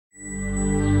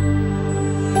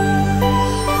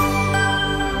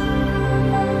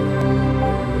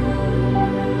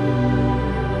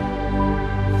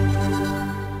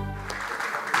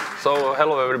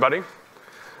everybody.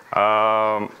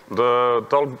 The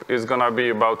talk is going to be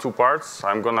about two parts.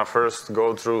 I'm going to first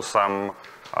go through some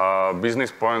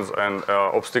business points and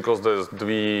obstacles that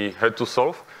we had to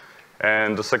solve.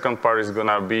 And the second part is going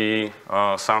to be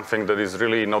something that is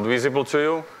really not visible to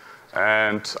you.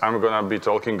 And I'm going to be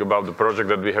talking about the project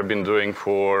that we have been doing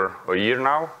for a year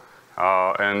now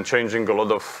and changing a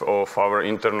lot of our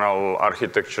internal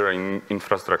architecture and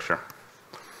infrastructure.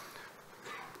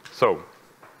 So,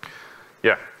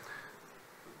 yeah.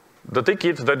 The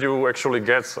ticket that you actually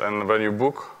get and when you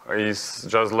book is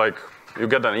just like you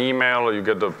get an email, you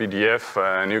get a PDF,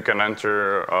 and you can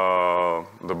enter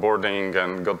the boarding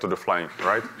and go to the flying,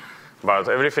 right? But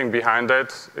everything behind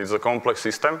that is a complex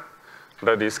system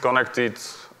that is connected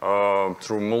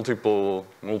through multiple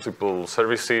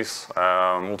services,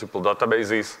 multiple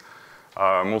databases,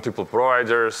 multiple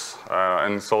providers,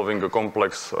 and solving a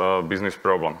complex business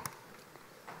problem.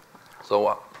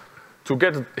 So to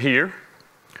get here,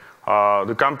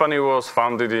 the company was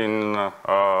founded in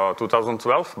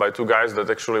 2012 by two guys that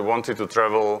actually wanted to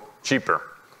travel cheaper.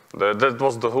 That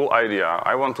was the whole idea.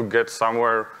 I want to get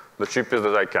somewhere the cheapest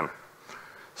that I can.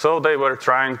 So they were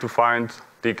trying to find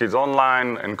tickets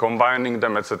online and combining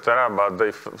them, etc. But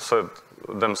they said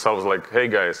themselves like, hey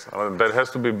guys, there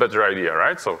has to be a better idea,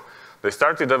 right? So they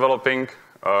started developing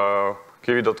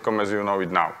Kiwi.com as you know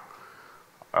it now.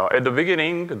 At the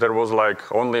beginning, there was like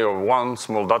only one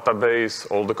small database.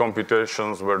 All the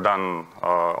computations were done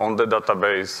on the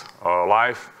database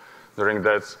live during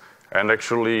that. And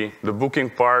actually, the booking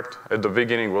part at the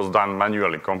beginning was done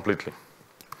manually, completely.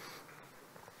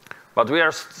 But we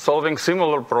are solving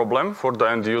similar problem for the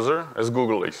end user as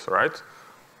Google is, right?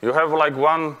 You have like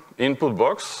one input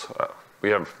box. We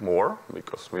have more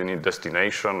because we need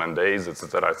destination and days,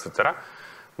 etc., etc.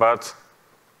 But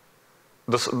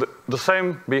the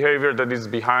same behavior that is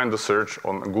behind the search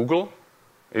on Google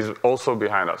is also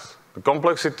behind us. The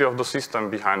complexity of the system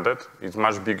behind that is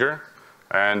much bigger,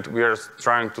 and we are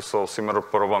trying to solve similar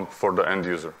problem for the end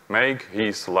user. Make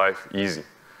his life easy.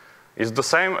 It's the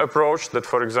same approach that,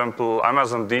 for example,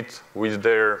 Amazon did with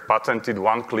their patented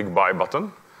one-click buy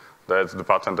button. That the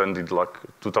patent ended like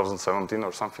 2017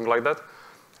 or something like that.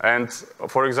 And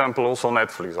for example, also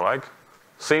Netflix, like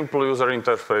simple user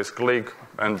interface, click,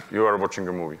 and you are watching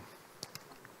a movie.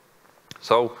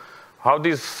 So how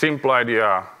this simple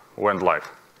idea went live?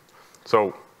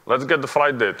 So let's get the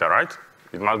flight data, right?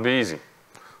 It must be easy.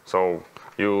 So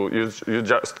you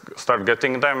just start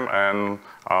getting them, and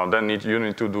then you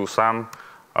need to do some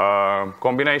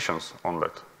combinations on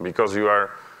that. Because you are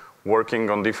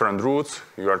working on different routes,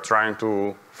 you are trying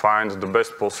to find the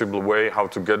best possible way how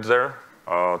to get there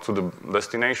to the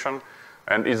destination.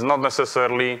 And it's not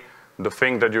necessarily the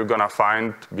thing that you're gonna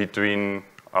find between,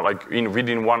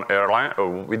 within one airline or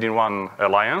within one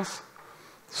alliance.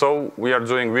 So we are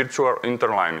doing virtual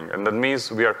interlining, and that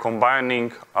means we are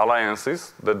combining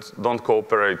alliances that don't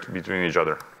cooperate between each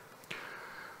other.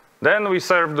 Then we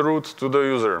serve the route to the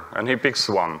user, and he picks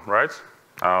one, right?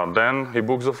 Then he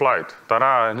books a flight,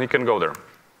 ta-da, and he can go there.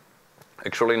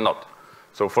 Actually not.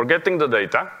 So for getting the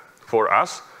data, for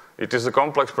us, it is a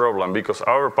complex problem because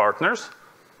our partners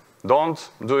don't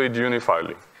do it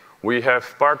unifiedly. We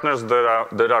have partners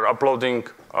that are uploading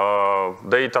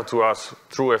data to us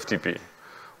through FTP.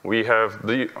 We have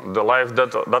the live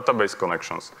database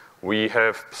connections. We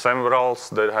have several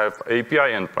that have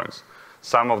API endpoints.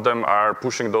 Some of them are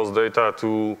pushing those data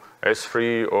to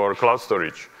S3 or cloud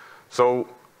storage. So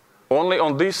only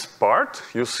on this part,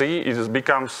 you see, it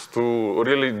becomes to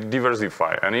really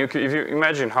diversify. And if you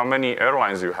imagine how many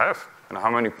airlines you have and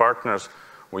how many partners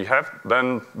we have,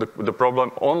 then the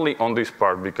problem only on this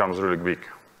part becomes really big.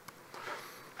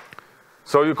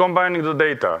 So you're combining the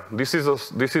data. This is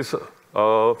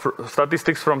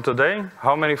statistics from today.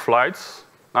 How many flights,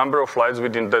 number of flights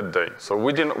within that day. So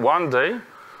within one day,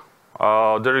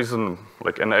 there is an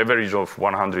average of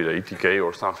 180K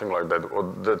or something like that,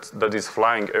 that is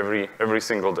flying every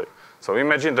single day. So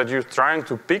imagine that you're trying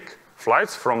to pick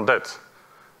flights from that,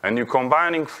 and you're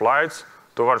combining flights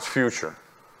towards future.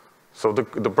 So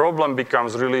the problem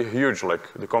becomes really huge. Like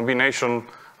the combination,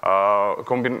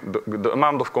 the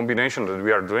amount of combination that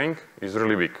we are doing is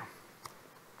really big.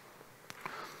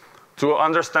 To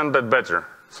understand that better,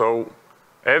 so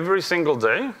every single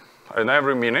day and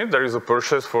every minute there is a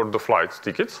purchase for the flight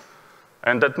tickets,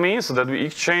 and that means that we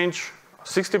exchange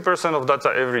 60% of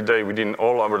data every day within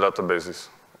all our databases,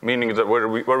 meaning that where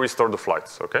we store the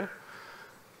flights. Okay,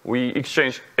 we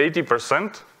exchange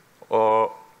 80%.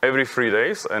 Every 3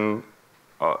 days, and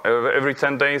every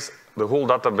 10 days, the whole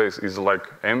database is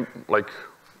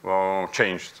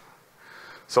changed.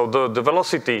 So the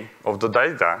velocity of the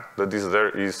data that is there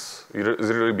is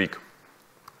really big.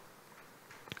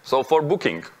 So for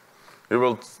booking, you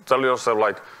will tell yourself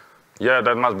like, yeah,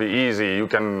 that must be easy. You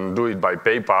can do it by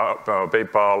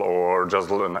PayPal or just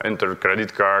enter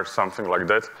credit card, something like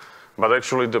that. But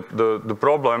actually, the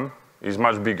problem is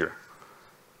much bigger.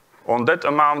 On that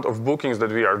amount of bookings that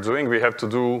we are doing, we have to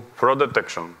do fraud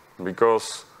detection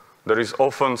because there is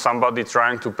often somebody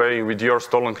trying to pay with your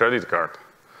stolen credit card.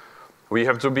 We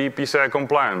have to be PCI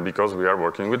compliant because we are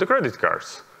working with the credit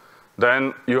cards.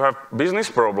 Then you have business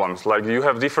problems, like you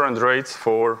have different rates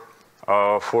for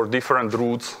different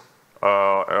routes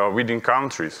within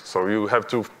countries. So you have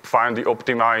to find the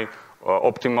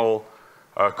optimal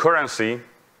currency,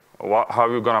 how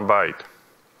you're gonna buy it.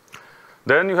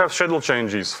 Then you have schedule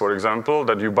changes, for example,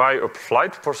 that you buy a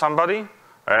flight for somebody,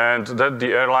 and that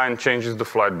the airline changes the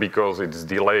flight because it's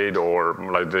delayed or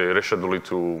like they reschedule it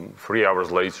to 3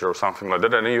 hours later or something like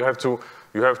that. And you have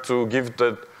to give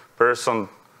that person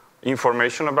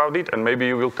information about it, and maybe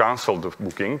you will cancel the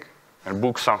booking and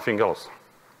book something else.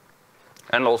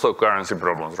 And also currency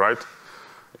problems, right?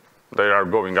 They are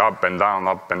going up and down,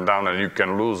 and you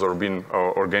can lose or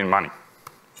gain money.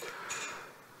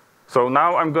 So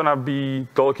now I'm gonna be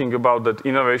talking about that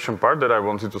innovation part that I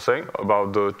wanted to say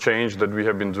about the change that we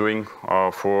have been doing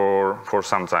for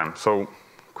some time. So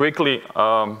quickly,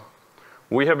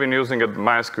 we have been using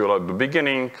MySQL at the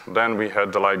beginning. Then we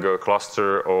had like a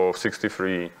cluster of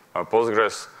 63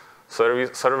 Postgres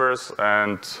servers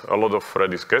and a lot of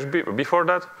Redis cache before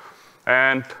that.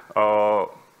 And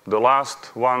the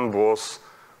last one was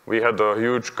we had a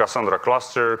huge Cassandra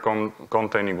cluster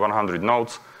containing 100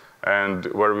 nodes, and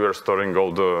where we were storing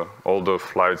all the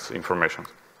flights information.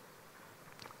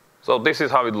 So this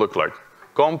is how it looked like.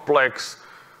 Complex,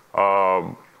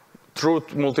 through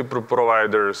multiple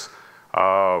providers.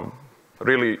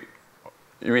 Really,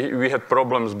 we had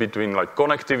problems between like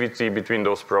connectivity between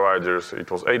those providers.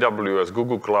 It was AWS,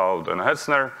 Google Cloud, and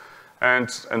Hetzner, and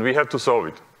we had to solve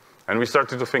it. And we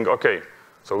started to think, okay,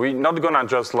 so we're not gonna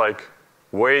just like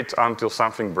wait until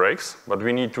something breaks, but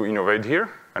we need to innovate here,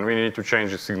 and we need to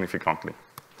change it significantly.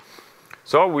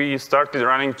 So we started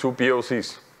running 2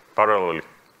 POCs parallelly.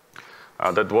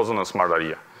 That wasn't a smart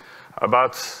idea.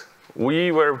 But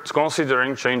we were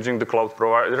considering changing the cloud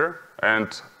provider,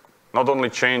 and not only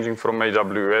changing from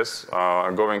AWS,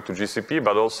 going to GCP,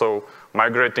 but also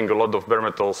migrating a lot of bare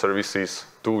metal services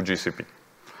to GCP.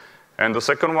 And the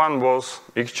second one was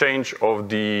exchange of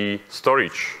the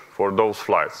storage for those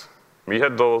flights. We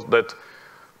had that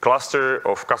cluster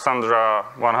of Cassandra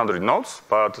 100 nodes,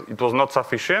 but it was not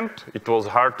sufficient. It was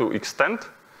hard to extend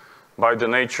by the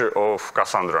nature of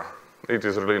Cassandra. It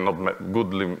is really not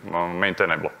goodly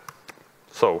maintainable.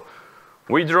 So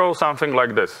we draw something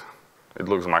like this. It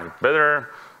looks much better.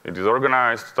 It is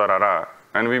organized, ta-da-da.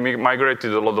 And we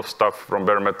migrated a lot of stuff from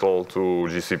bare metal to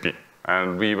GCP.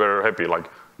 And we were happy. Like,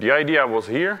 the idea was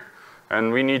here,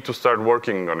 and we need to start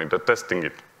working on it, testing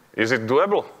it. Is it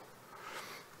doable?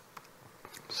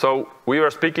 So we were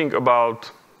speaking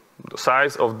about the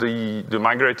size of the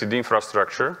migrated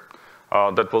infrastructure.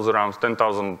 That was around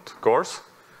 10,000 cores,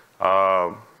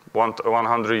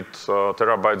 100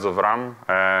 terabytes of RAM,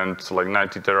 and like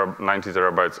 90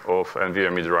 terabytes of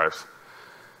NVMe drives.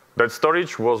 That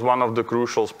storage was one of the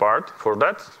crucial parts for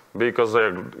that, because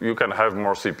you can have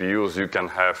more CPUs, you can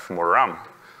have more RAM.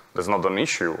 That's not an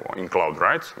issue in cloud,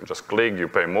 right? You just click, you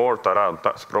pay more, ta-da,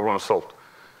 that's problem solved.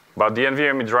 But the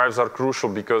NVMe drives are crucial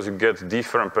because you get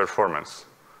different performance.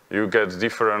 You get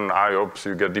different IOPS,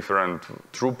 you get different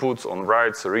throughputs on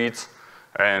writes, reads,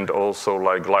 and also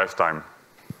like lifetime.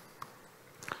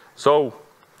 So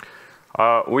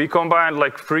we combined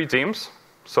like 3 teams.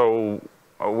 So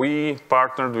we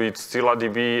partnered with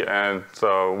ScyllaDB and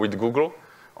with Google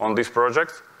on this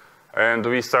project. And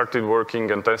we started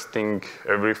working and testing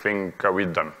everything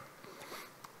with them.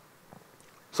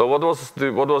 So what was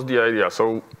the idea?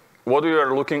 So what we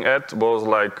were looking at was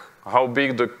like how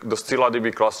big the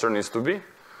ScyllaDB cluster needs to be,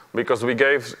 because we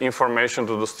gave information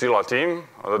to the Scylla team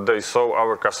that they saw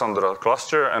our Cassandra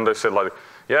cluster, and they said like,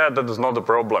 yeah, that is not a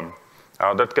problem.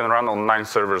 That can run on 9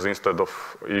 servers instead of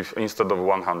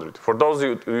 100. For those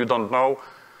you don't know,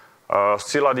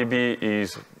 ScyllaDB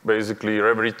is basically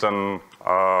rewritten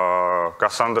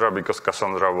Cassandra because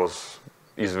Cassandra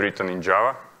is written in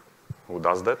Java. Who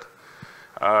does that?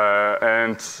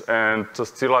 And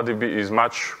ScyllaDB is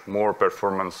much more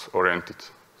performance-oriented.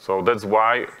 So that's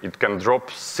why it can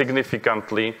drop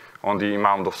significantly on the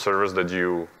amount of servers that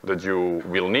you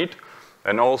will need.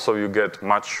 And also you get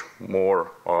much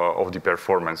more of the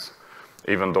performance,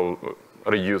 even though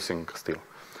reducing still.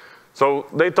 So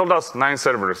they told us 9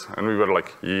 servers, and we were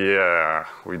like, yeah,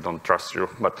 we don't trust you,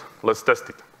 but let's test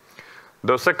it.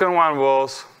 The second one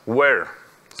was where.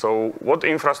 So what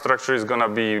infrastructure is going to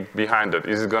be behind it?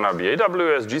 Is it going to be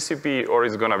AWS, GCP, or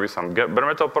is it going to be some bare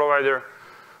metal provider?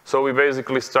 So we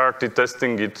basically started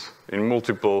testing it in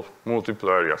multiple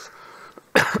areas.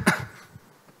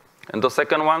 And the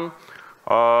second one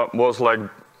was like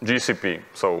GCP.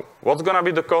 So what's going to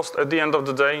be the cost at the end of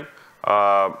the day?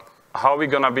 How are we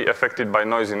going to be affected by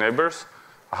noisy neighbors?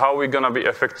 How are we going to be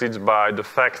affected by the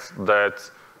fact that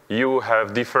you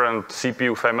have different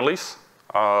CPU families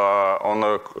on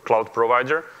a cloud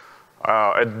provider?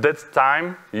 At that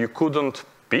time, you couldn't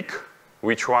pick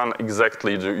which one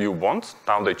exactly do you want.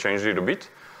 Now they changed it a bit.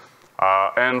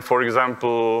 And for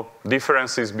example,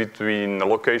 differences between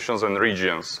locations and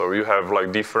regions. So you have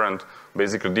like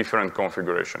basically different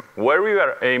configuration. Where we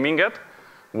were aiming at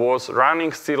was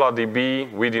running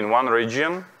ScyllaDB within one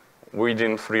region,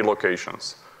 within 3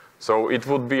 locations. So it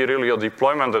would be really a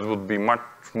deployment that would be much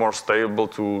more stable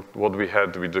to what we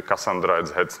had with the Cassandra and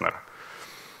Hetzner.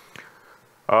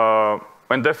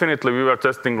 And definitely we were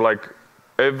testing like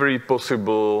every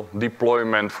possible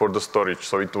deployment for the storage.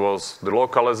 So it was the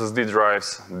local SSD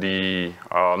drives, the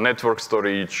network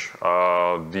storage,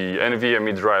 the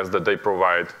NVMe drives that they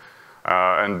provide.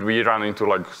 And we ran into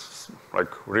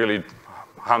like really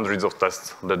hundreds of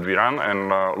tests that we ran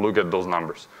and look at those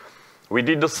numbers. We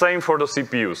did the same for the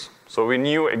CPUs. So we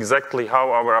knew exactly how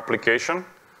our application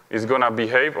is going to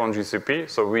behave on GCP.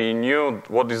 So we knew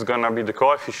what is going to be the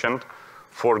coefficient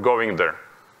for going there.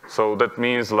 So that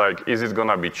means, like, is it going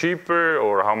to be cheaper,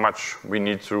 or how much we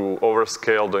need to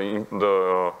overscale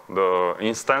the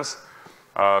instance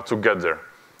to get there.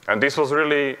 And this was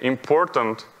really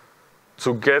important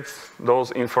to get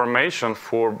those information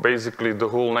for basically the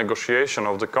whole negotiation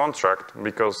of the contract,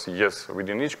 because yes,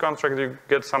 within each contract you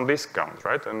get some discount,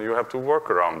 right? And you have to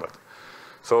work around that.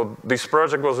 So this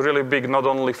project was really big, not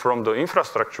only from the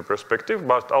infrastructure perspective,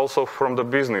 but also from the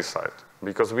business side,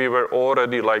 because we were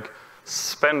already like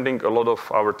spending a lot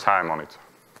of our time on it.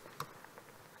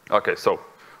 Okay, so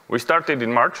we started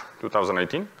in March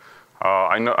 2018.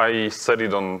 I said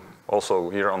it also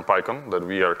here on PyCon that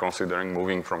we are considering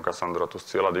moving from Cassandra to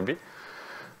ScyllaDB.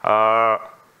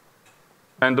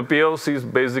 And the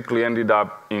POCs basically ended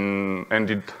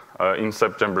in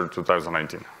September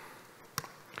 2019.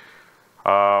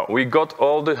 We got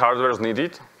all the hardware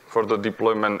needed for the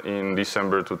deployment in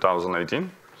December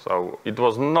 2018. So it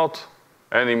was not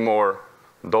anymore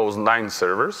those 9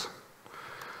 servers.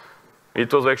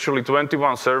 It was actually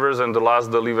 21 servers, and the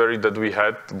last delivery that we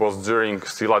had was during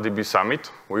ScyllaDB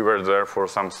Summit. We were there for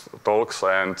some talks,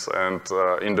 and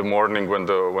in the morning when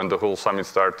the whole summit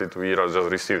started, we just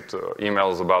received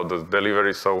emails about the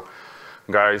delivery. So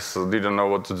guys didn't know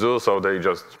what to do, so they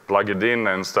just plug it in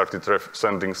and started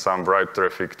sending some write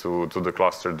traffic to the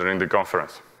cluster during the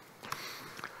conference.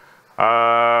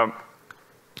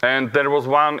 And there was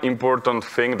one important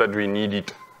thing that we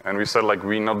needed. And we said, like,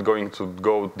 we're not going to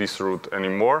go this route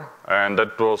anymore. And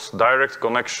that was direct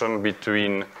connection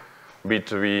between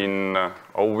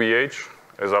OVH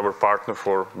as our partner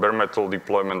for bare metal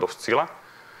deployment of Scylla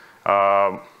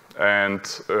and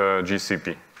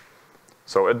GCP.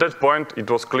 So at that point, it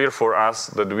was clear for us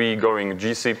that we going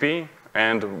GCP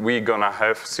and we're gonna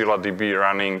have ScyllaDB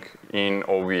running in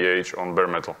OVH on bare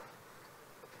metal.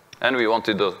 And we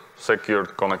wanted a secured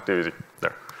connectivity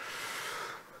there.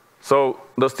 So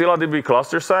the ScyllaDB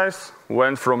cluster size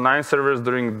went from 9 servers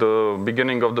during the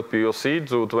beginning of the POC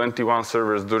to 21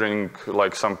 servers during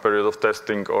like some period of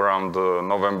testing around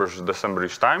November,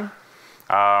 December-ish time.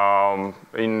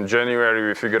 In January,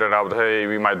 we figured out, hey,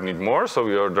 we might need more, so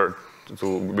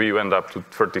we went up to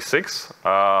 36.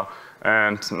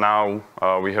 And now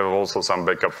we have also some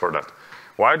backup for that.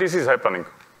 Why this is happening?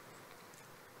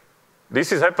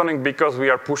 This is happening because we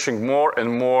are pushing more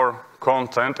and more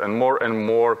content and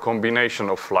more combination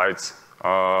of flights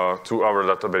to our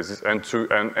databases,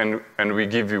 and we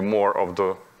give you more of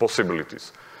the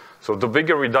possibilities. So the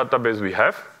bigger database we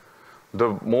have,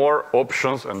 the more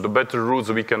options and the better routes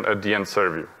we can at the end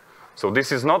serve you. So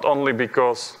this is not only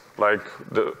because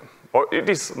it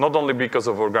is not only because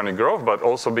of organic growth, but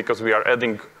also because we are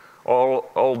adding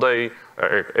all day,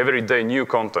 every day new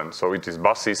content. So it is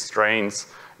buses, trains,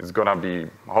 it's gonna be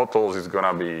hotels, it's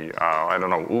gonna be, I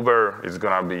don't know, Uber, it's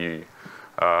gonna be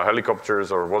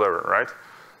helicopters or whatever, right?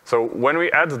 So when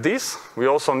we add this, we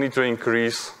also need to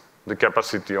increase the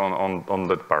capacity on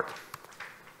that part.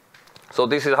 So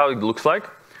this is how it looks like.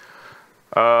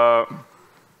 So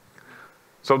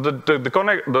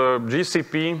the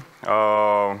GCP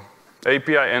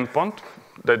API endpoint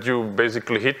that you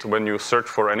basically hit when you search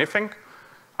for anything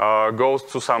goes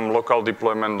to some local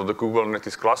deployment of the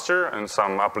Kubernetes cluster, and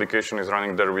some application is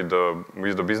running there with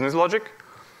the business logic.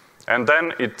 And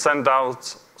then it sends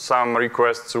out some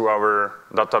requests to our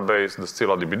database, the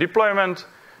ScyllaDB deployment.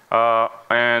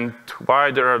 And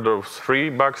why there are those 3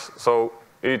 bugs? So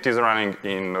it is running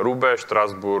in Roubaix,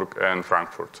 Strasbourg, and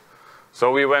Frankfurt.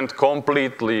 So we went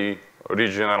completely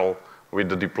regional with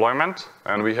the deployment,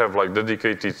 and we have like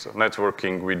dedicated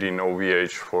networking within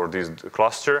OVH for this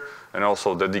cluster, and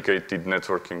also dedicated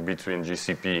networking between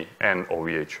GCP and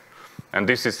OVH. And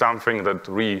this is something that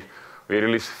we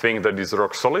really think that is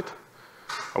rock solid,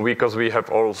 because we have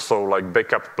also like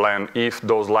backup plan. If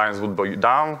those lines would be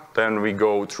down, then we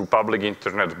go through public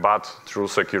internet, but through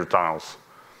secure tunnels.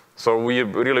 So we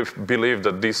really believe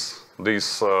that this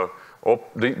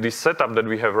setup that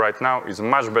we have right now is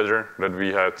much better than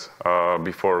we had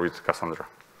before with Cassandra.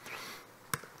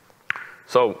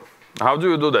 So how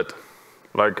do you do that?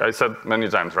 Like I said many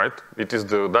times, right? It is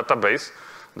the database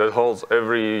that holds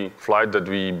every flight that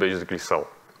we basically sell.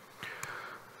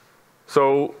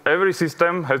 So every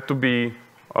system had to be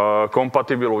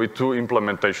compatible with 2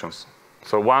 implementations.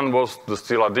 So one was the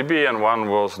ScyllaDB and one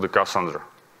was the Cassandra.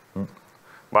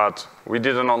 But we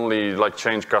didn't only like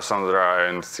change Cassandra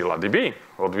and ScyllaDB.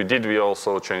 What we did, we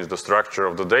also changed the structure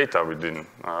of the data within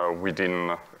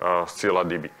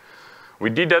ScyllaDB. We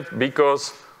did that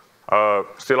because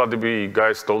ScyllaDB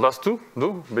guys told us to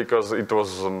do, because it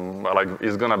was like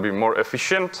it's gonna be more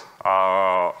efficient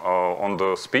on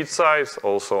the speed size,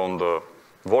 also on the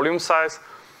volume size,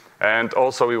 and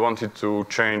also we wanted to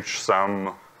change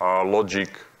some logic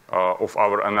of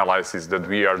our analysis that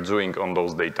we are doing on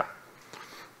those data.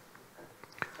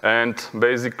 And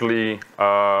basically,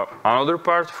 another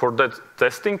part for that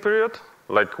testing period,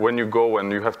 like when you go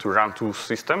and you have to run 2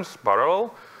 systems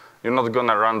parallel, you're not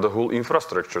gonna run the whole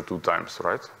infrastructure 2 times,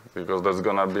 right? Because that's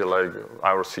gonna be like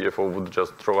our CFO would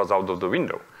just throw us out of the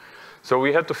window. So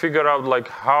we had to figure out like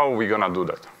how we're gonna do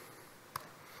that.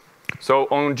 So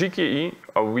on GKE,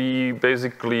 we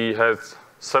basically had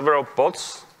several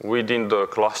pods within the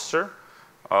cluster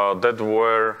that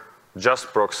were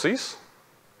just proxies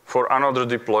for another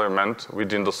deployment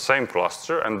within the same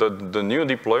cluster, and the new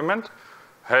deployment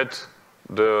had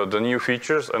the new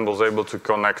features and was able to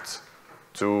connect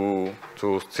to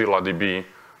ScyllaDB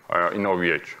in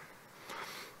OVH.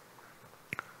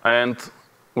 And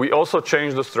we also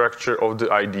changed the structure of the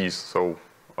IDs. So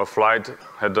a flight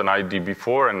had an ID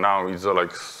before, and now it's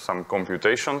like some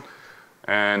computation.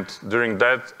 And during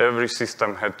that, every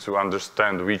system had to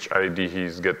understand which ID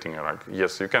he's getting. Like,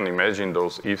 yes, you can imagine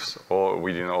those ifs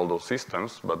within all those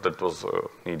systems, but that was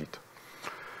needed.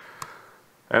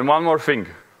 And one more thing.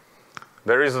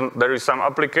 There is some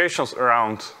applications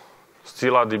around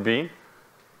ScyllaDB,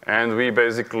 and we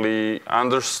basically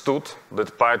understood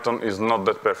that Python is not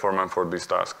that performant for this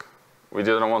task. We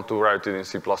didn't want to write it in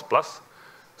C++,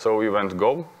 so we went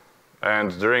Go.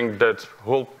 And during that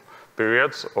whole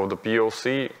period of the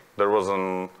POC, there was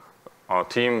a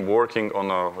team working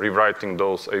on rewriting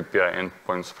those API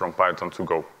endpoints from Python to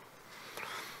Go.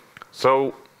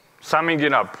 So summing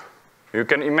it up, you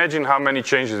can imagine how many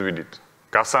changes we did.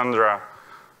 Cassandra,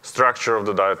 structure of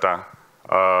the data,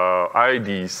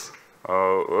 IDs,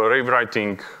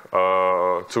 rewriting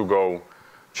to Go,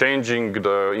 changing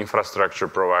the infrastructure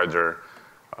provider,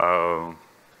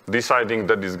 deciding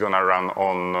that it's gonna run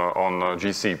on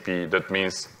GCP. That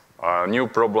means new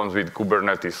problems with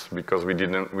Kubernetes, because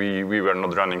we were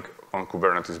not running on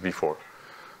Kubernetes before.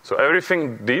 So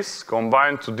everything this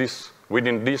combined to this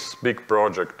within this big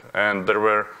project, and there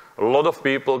were a lot of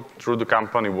people through the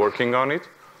company working on it.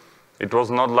 It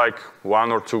was not like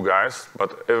 1 or 2 guys,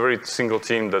 but every single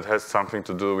team that has something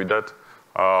to do with that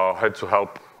had to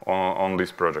help on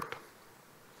this project.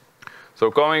 So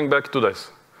going back to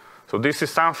this. So this is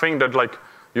something that like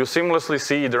you seamlessly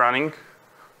see it running.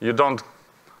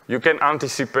 You can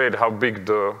anticipate how big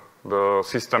the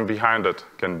system behind it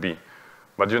can be.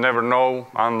 But you never know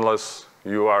unless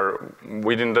you are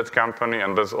within that company,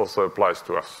 and that also applies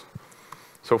to us.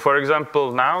 So for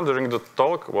example, now during the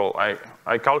talk, well,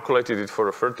 I calculated it for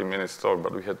a 30 minutes talk,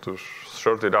 but we had to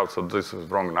short it out, so this is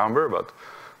the wrong number, but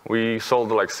we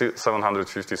sold like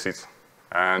 750 seats.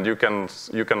 And you can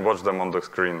watch them on the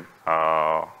screen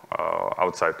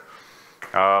outside.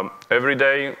 Every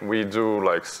day we do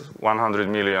like 100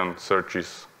 million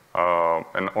searches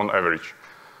and on average.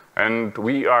 And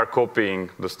we are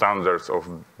copying the standards of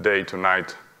day to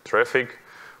night traffic,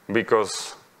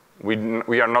 because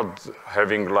we are not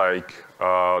having like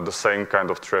the same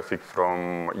kind of traffic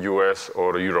from US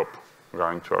or Europe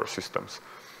going to our systems.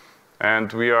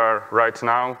 And we are right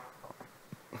now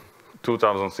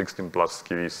 2016 plus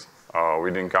KIWIs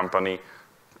within company,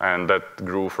 and that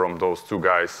grew from those 2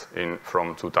 guys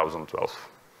from 2012.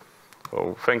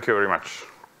 So thank you very much.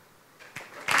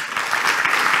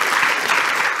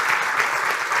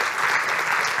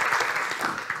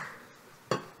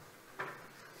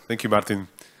 Thank you, Martin.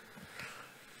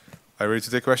 Are you ready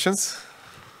to take questions?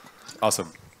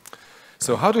 Awesome.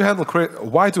 So why do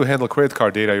you handle credit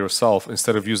card data yourself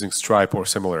instead of using Stripe or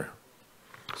similar?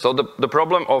 So the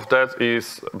problem of that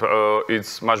is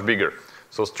it's much bigger.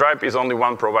 So Stripe is only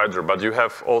one provider, but you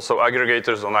have also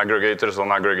aggregators on aggregators on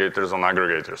aggregators on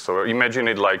aggregators. So imagine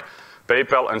it like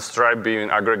PayPal and Stripe being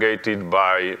aggregated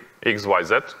by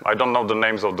XYZ. I don't know the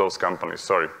names of those companies.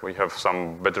 Sorry, we have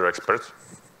some better experts.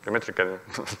 Dimitri, can you?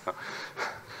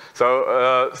 So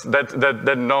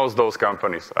that knows those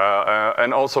companies,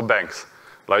 and also banks.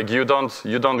 Like you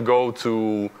don't go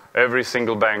to every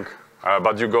single bank,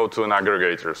 but you go to an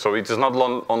aggregator. So it is not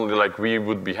only like we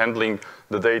would be handling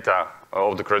the data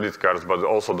of the credit cards, but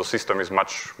also the system is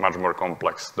much more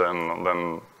complex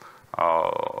than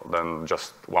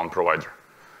just one provider.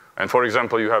 And for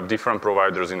example, you have different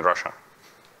providers in Russia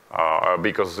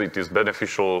because it is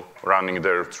beneficial running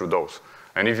there through those.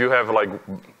 And if you have like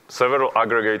several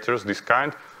aggregators, this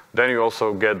kind, then you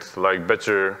also get like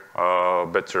better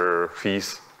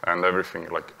fees and everything,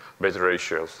 like better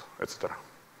ratios, etc.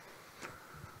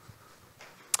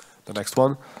 The next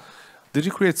one. Did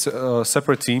you create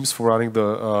separate teams for running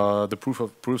the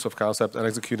proofs of concept and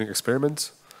executing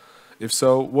experiments? If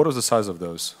so, what was the size of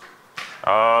those?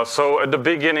 So at the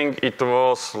beginning, it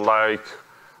was like,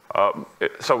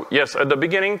 so yes, at the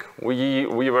beginning, we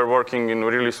were working in a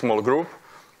really small group,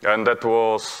 and that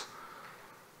was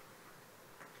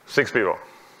 6 people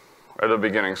at the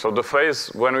beginning. So the phase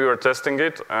when we were testing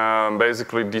it,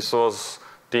 basically this was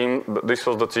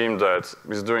the team that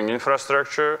is doing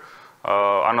infrastructure,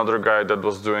 another guy that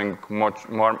was doing much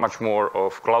more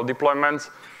of cloud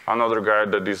deployments, another guy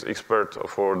that is expert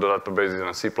for the databases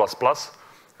in C++,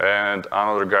 and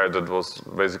another guy that was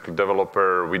basically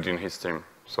developer within his team.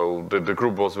 So the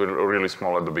group was really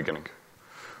small at the beginning.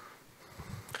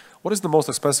 What is the most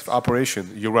expensive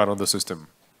operation you run on the system?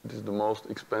 This is the most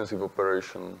expensive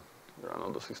operation run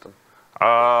on the system.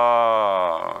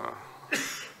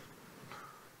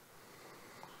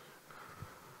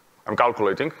 I'm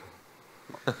calculating.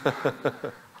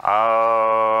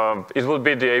 It would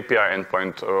be the API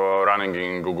endpoint running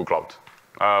in Google Cloud,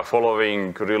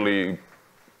 following really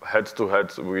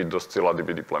head-to-head with the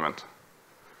ScyllaDB deployment.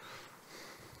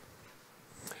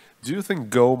 Do you think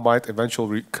Go might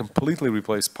eventually completely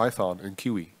replace Python and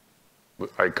Kiwi?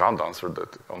 I can't answer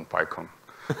that on PyCon.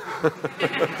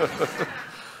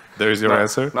 There's your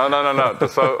answer? No.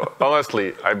 So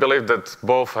honestly, I believe that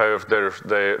both have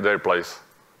their place.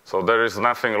 So there is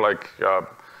nothing like,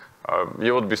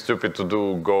 you would be stupid to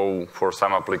do Go for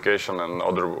some application and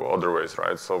other ways,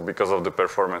 right? So because of the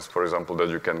performance, for example, that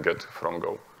you can get from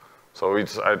Go. So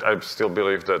I still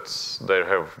believe that they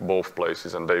have both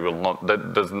places, and they will not.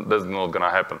 That's not going to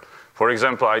happen. For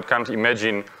example, I can't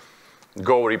imagine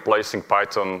Go replacing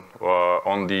Python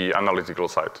on the analytical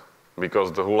side,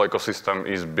 because the whole ecosystem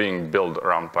is being built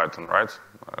around Python, right?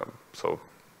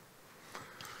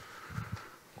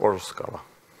 Or Scala.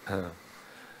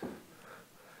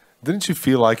 Didn't you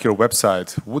feel like your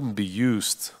website wouldn't be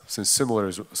used since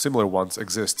similar ones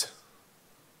exist?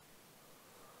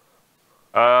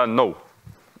 No.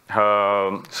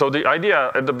 So the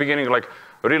idea at the beginning, like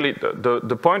really,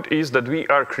 the point is that we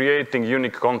are creating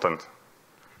unique content.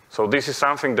 So this is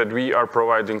something that we are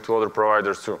providing to other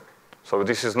providers too. So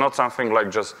this is not something like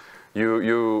just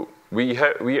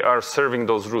we are serving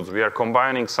those routes. We are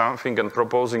combining something and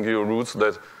proposing you routes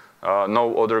that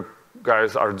no other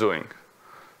guys are doing.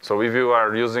 So if you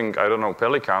are using, I don't know,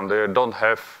 Pelican, they don't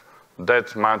have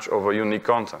that much of a unique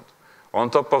content. On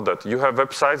top of that, you have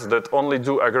websites that only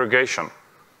do aggregation,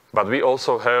 but we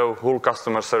also have whole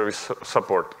customer service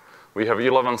support. We have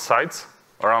 11 sites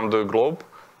around the globe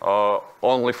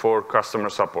only for customer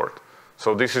support.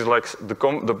 So this is like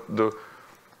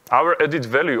our added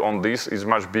value on this is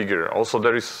much bigger. Also,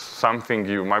 there is something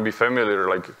you might be familiar,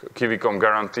 like KiwiCom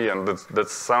guarantee, and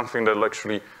that's something that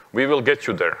actually we will get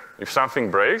you there. If something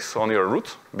breaks on your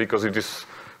route, because it is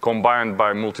combined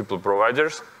by multiple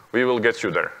providers, we will get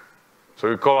you there. So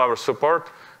you call our support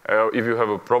if you have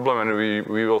a problem, and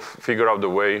we will figure out the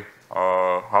way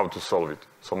how to solve it.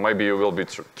 So maybe you will be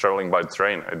traveling by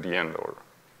train at the end, or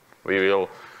we will.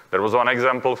 There was one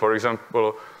example, for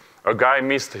example, a guy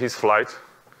missed his flight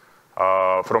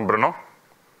from Brno,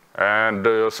 and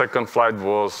the second flight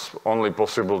was only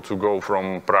possible to go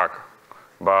from Prague.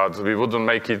 But we wouldn't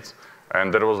make it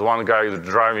And there was one guy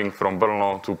driving from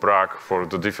Brno to Prague for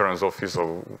the difference office.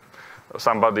 So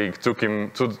somebody took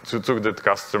that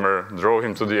customer, drove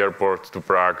him to the airport to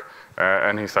Prague,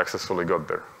 and he successfully got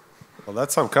there. Well,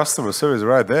 that's some customer service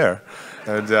right there.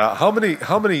 And how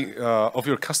many of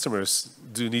your customers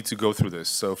do you need to go through this?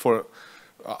 So for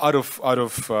out of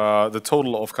the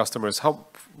total of customers,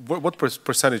 what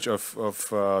percentage of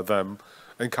them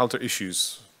encounter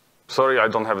issues? Sorry, I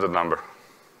don't have the number.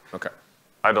 Okay.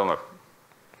 I don't know.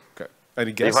 Okay.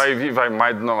 Any guess? If I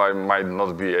might know, I might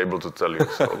not be able to tell you.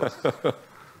 So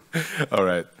all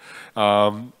right.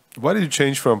 Why did you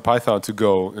change from Python to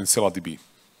Go in ScyllaDB?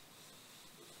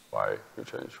 Why you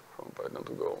change from Python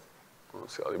to Go on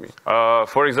ScyllaDB?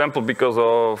 For example, because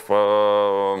of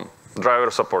driver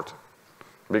support.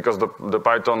 Because the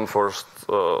Python for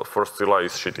Scilla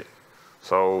is shitty.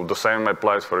 So the same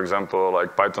applies, for example,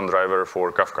 like Python driver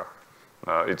for Kafka.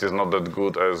 It is not that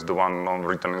good as the one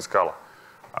written in Scala.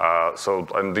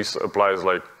 And this applies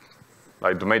like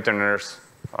the maintainers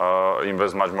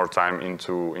invest much more time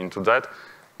into that.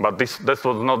 But that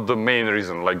was not the main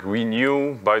reason. Like we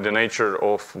knew by the nature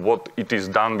of what it is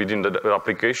done within the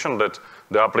application that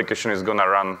the application is gonna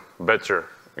run better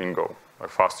in Go, like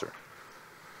faster.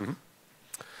 Mm-hmm.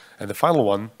 And the final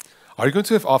one, are you going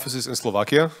to have offices in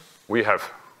Slovakia? We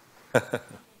have.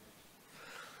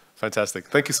 Fantastic.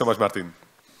 Thank you so much, Martin.